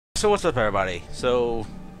So what's up, everybody? So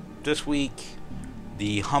this week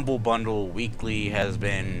the Humble Bundle Weekly has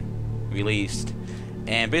been released,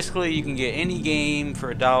 and basically you can get any game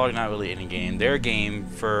for $1. Not really any game, their game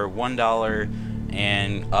for $1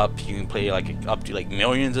 and up. You can play up to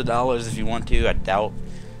millions of dollars if you want to. I doubt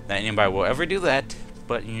that anybody will ever do that,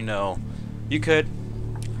 but you know, you could,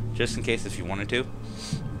 just in case if you wanted to.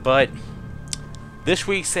 But this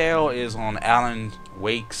week's sale is on Alan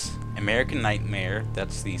Wake's American Nightmare.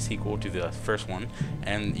 That's the sequel to the first one,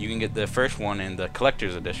 and you can get the first one in the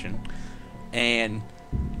collector's edition, and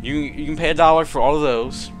you can pay $1 for all of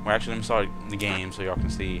those. Well, actually, let me start the game so y'all can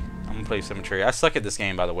see. I'm gonna play Cemetery. I suck at this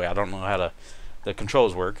game, by the way. I don't know how the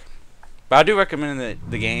controls work, but I do recommend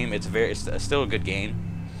the game. It's still a good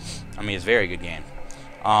game. I mean, it's a very good game.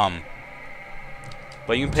 But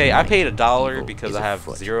you can pay. I paid $1 because I have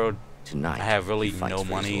zero. I have really no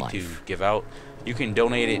money to give out. You can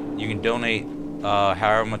donate it. You can donate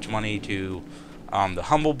however much money to the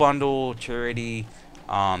Humble Bundle charity,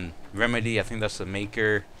 Remedy. I think that's the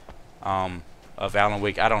maker of Alan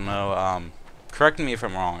Wake. I don't know. Correct me if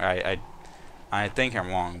I'm wrong. I think I'm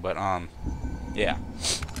wrong, but yeah.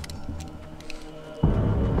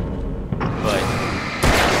 But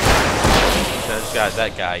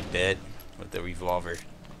that guy dead with the revolver.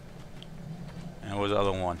 And where's the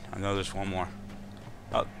other one? I know there's one more.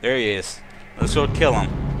 Oh, there he is. Let's go kill him.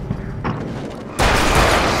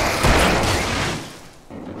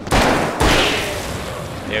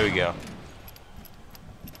 There we go.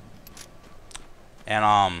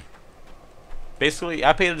 And basically,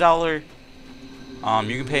 I paid $1.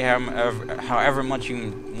 You can pay however much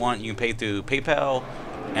you want. You can pay through PayPal,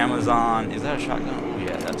 Amazon. Is that a shotgun? Oh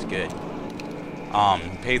yeah, that's good.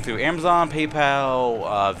 Pay through Amazon,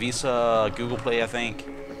 PayPal, Visa, Google Play, I think.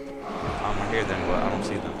 I hear them, but I don't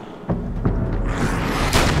see them.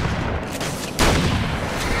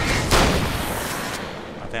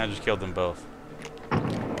 I think I just killed them both.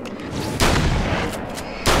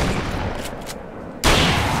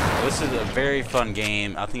 This is a very fun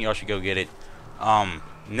game. I think y'all should go get it.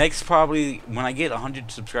 Next, probably when I get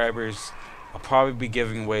 100 subscribers, I'll probably be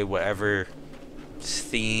giving away whatever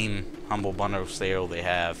Steam Humble Bundle sale they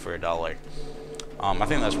have for $1. I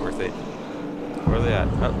think that's worth it. Where are they at?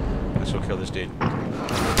 Oh, let's go kill this dude.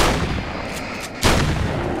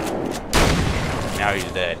 Now he's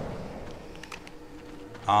dead.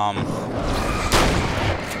 I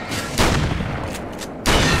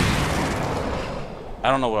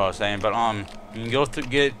don't know what I was saying, but you can go to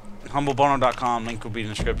get humblebundle.com. Link will be in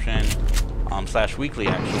the description. /weekly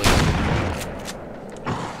actually.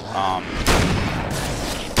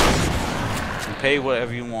 Pay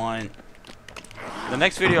whatever you want. The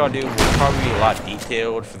next video I'll do will probably be a lot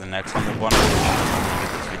detailed for the next Humble Bundle. I'll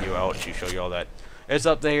get this video out to show you all that. It's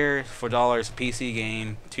up there for $1. PC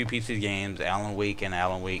game, 2 PC games, Alan Wake and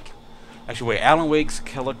Alan Wake. Actually, wait, Alan Wake's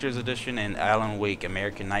Collector's Edition and Alan Wake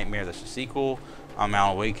American Nightmare. That's the sequel.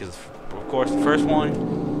 Alan Wake is, of course, the first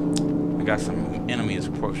one. I got some enemies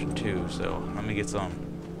approaching too, so let me get some.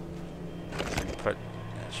 Put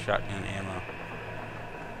shotgun ammo.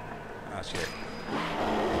 That's good.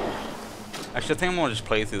 Actually, I think I'm gonna just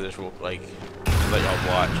play through this real, let y'all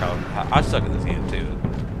watch how I suck at this game too.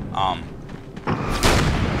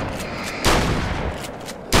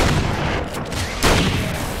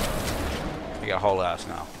 I got whole ass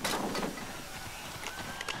now.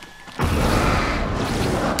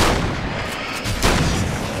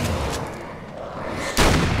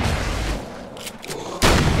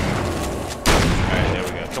 Alright, there we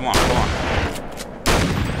go. Come on, come on.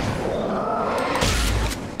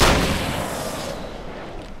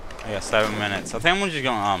 Yeah, 7 minutes. I think I'm just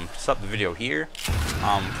gonna stop the video here.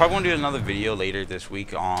 Probably gonna do another video later this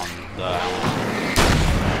week on the.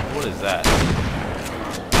 What is that?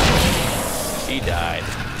 He died.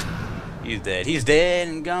 He's dead. He's dead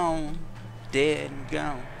and gone. Dead and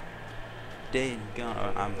gone. Dead and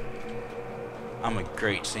gone. I'm a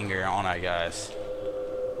great singer, aren't I, guys?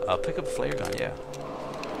 Pick up a flare gun, yeah.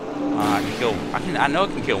 I can kill. I know I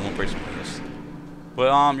can kill one person with this. But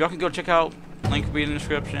y'all can go check out. Link will be in the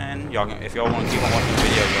description. Y'all can, if y'all want to keep on watching the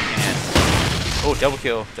video, y'all can. Oh, double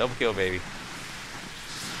kill, baby.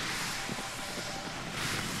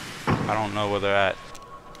 I don't know where they're at.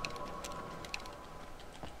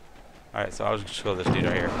 All right, so I'll just kill this dude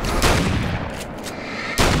right here.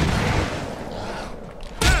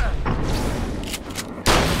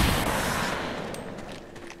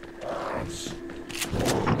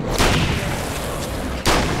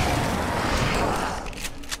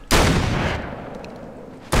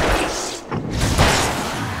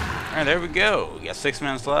 Alright, there we go. We got 6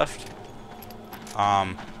 minutes left.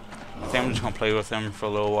 I think I'm just gonna play with him for a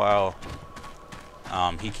little while.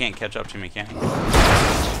 He can't catch up to me, can he?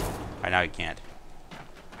 Right now he can't.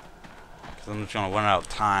 Cause I'm just gonna run out of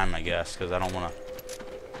time, I guess, because I don't wanna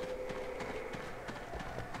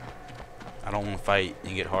fight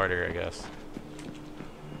and get harder, I guess.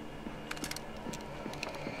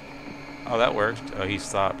 Oh, that worked. Oh, he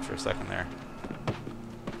stopped for a second there.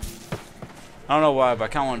 I don't know why, but I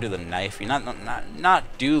kind of want to do the knife.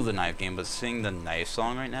 Not do the knife game, but sing the knife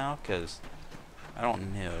song right now, because I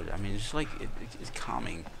don't know. I mean, it's just like it's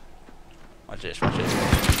calming. Watch this. Watch this.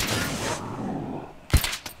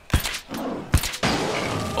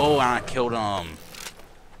 Oh, and I killed him.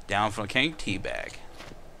 Down from King Teabag.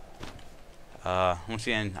 Once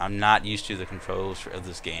again, I'm not used to the controls of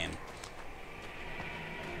this game.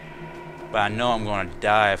 But I know I'm going to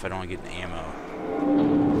die if I don't get the ammo.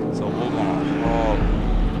 So we're going to haul.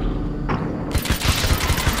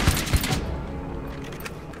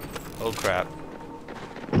 Oh crap.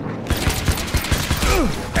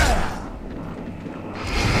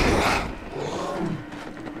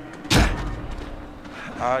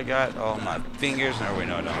 I got all my fingers. No, wait,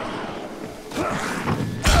 no, I don't.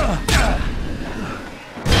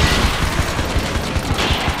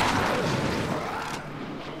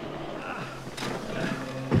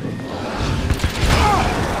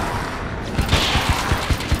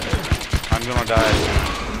 I'm gonna die.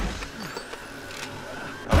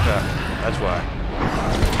 Okay, that's why.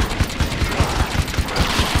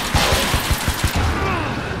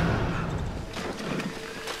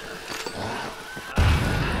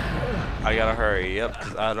 I gotta hurry up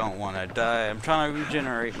because I don't want to die. I'm trying to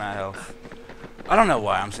regenerate my health. I don't know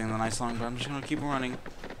why I'm singing the nice song, but I'm just gonna keep running.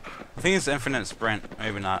 I think it's infinite sprint,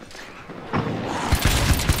 maybe not.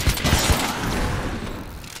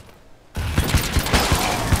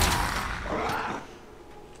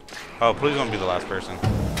 Oh, please don't be the last person.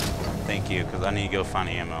 Thank you, because I need to go find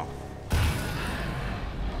ammo.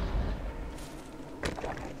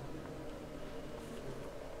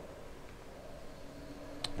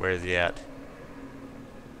 Where is he at?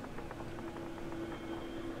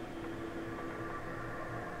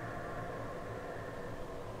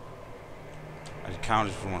 I kind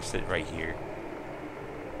of just want to sit right here.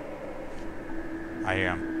 I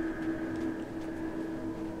hear him.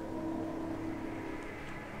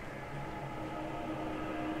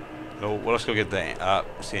 Oh, well, let's go get the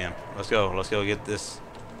see him. Let's go get this.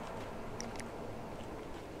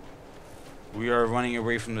 We are running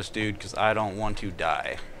away from this dude because I don't want to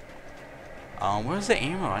die. Where's the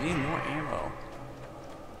ammo? I need more ammo.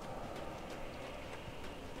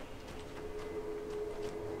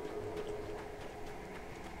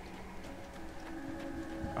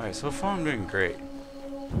 Alright, so far I'm doing great.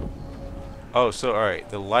 Oh, so alright,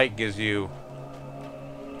 the light gives you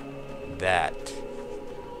that.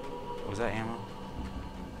 Was that ammo?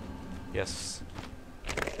 Yes.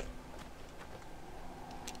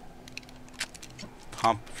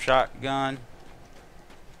 Pump shotgun.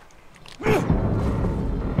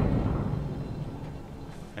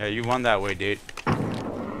 Yeah, you won that way, dude.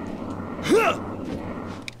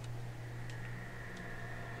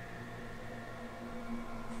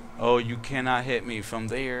 Oh, you cannot hit me from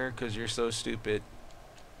there because you're so stupid.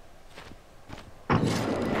 I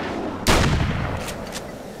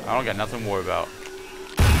don't got nothing to worry about.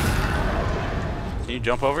 Can you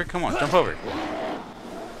jump over? Come on, jump over.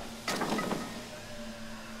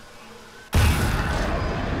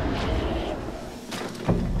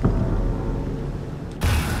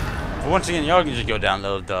 Once again, y'all can just go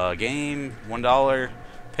download the game, $1,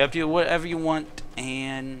 pay up to you whatever you want,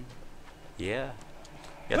 and yeah.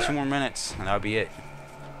 Got 2 more minutes, and that'll be it.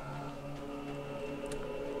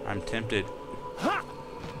 I'm tempted.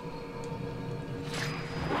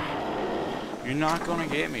 You're not gonna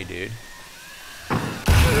get me, dude.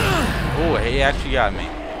 Oh, he actually got me.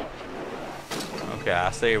 Okay,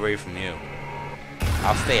 I'll stay away from you.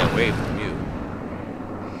 I'll stay away from you.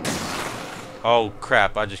 Oh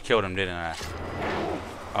crap, I just killed him, didn't I?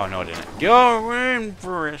 Oh no, I didn't. You're in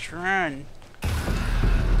for a run.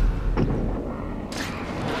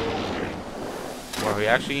 Well,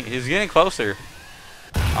 he's getting closer.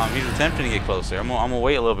 He's attempting to get closer. I'm gonna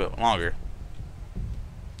wait a little bit longer.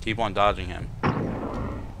 Keep on dodging him.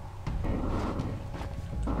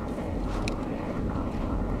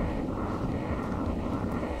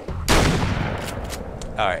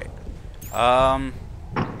 Alright. How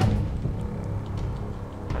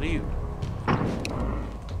do you...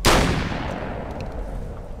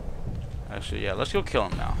 Actually, yeah, let's go kill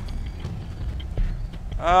him now.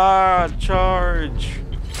 Ah, charge!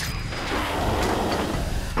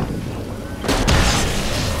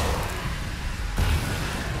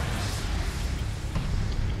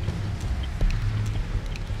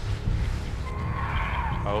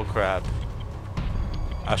 Oh crap.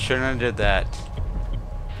 I shouldn't have did that.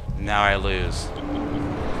 Now I lose.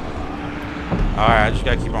 Alright, I just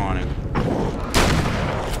gotta keep on it.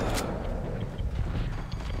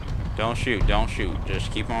 Don't shoot, don't shoot.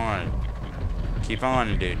 Just keep on running. Keep on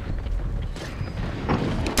running, dude.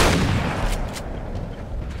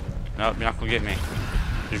 Nope, you're not gonna get me.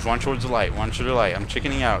 Just run towards the light, run towards the light. I'm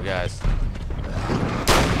chickening out, guys.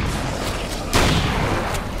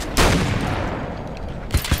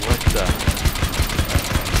 What the?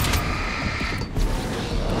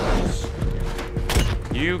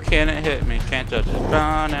 You cannot hit me, can't touch it.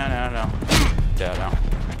 No, no, no, no. No, no.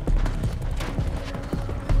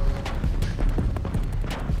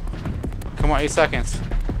 Come on, 8 seconds.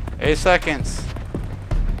 8 seconds.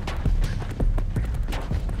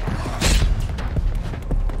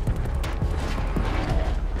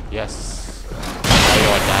 Yes. Now you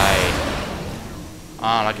die.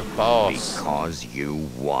 Ah, like a boss. Because you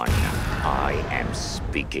won, I am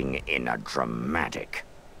speaking in a dramatic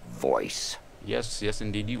voice. Yes, yes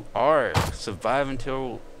indeed you are. Survive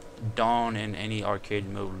until dawn in any arcade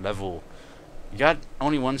mode level. You got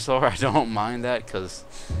only 1 star, I don't mind that, because,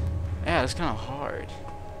 yeah, it's kind of hard.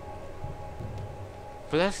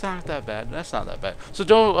 But that's not that bad, that's not that bad. So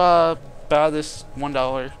don't, buy this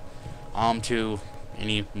 $1, to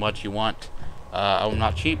any much you want. I'm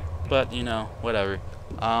not cheap, but, you know, whatever.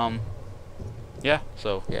 Yeah,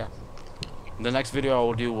 so, yeah. The next video I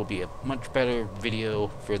will do will be a much better video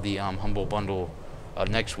for the Humble Bundle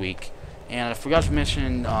next week. And I forgot to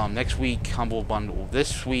mention next week Humble Bundle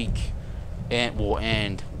this week and will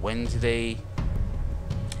end Wednesday,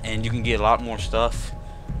 and you can get a lot more stuff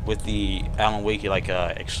with the Alan Wake, like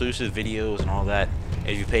exclusive videos and all that,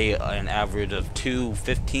 if you pay an average of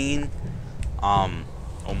 $2.15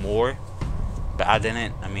 or more. But I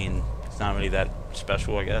didn't. I mean, it's not really that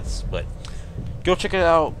special, I guess, but go check it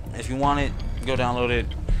out if you want it. Go download it.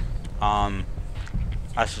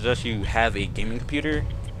 I suggest you have a gaming computer,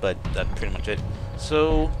 but that's pretty much it.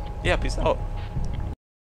 So yeah, peace out.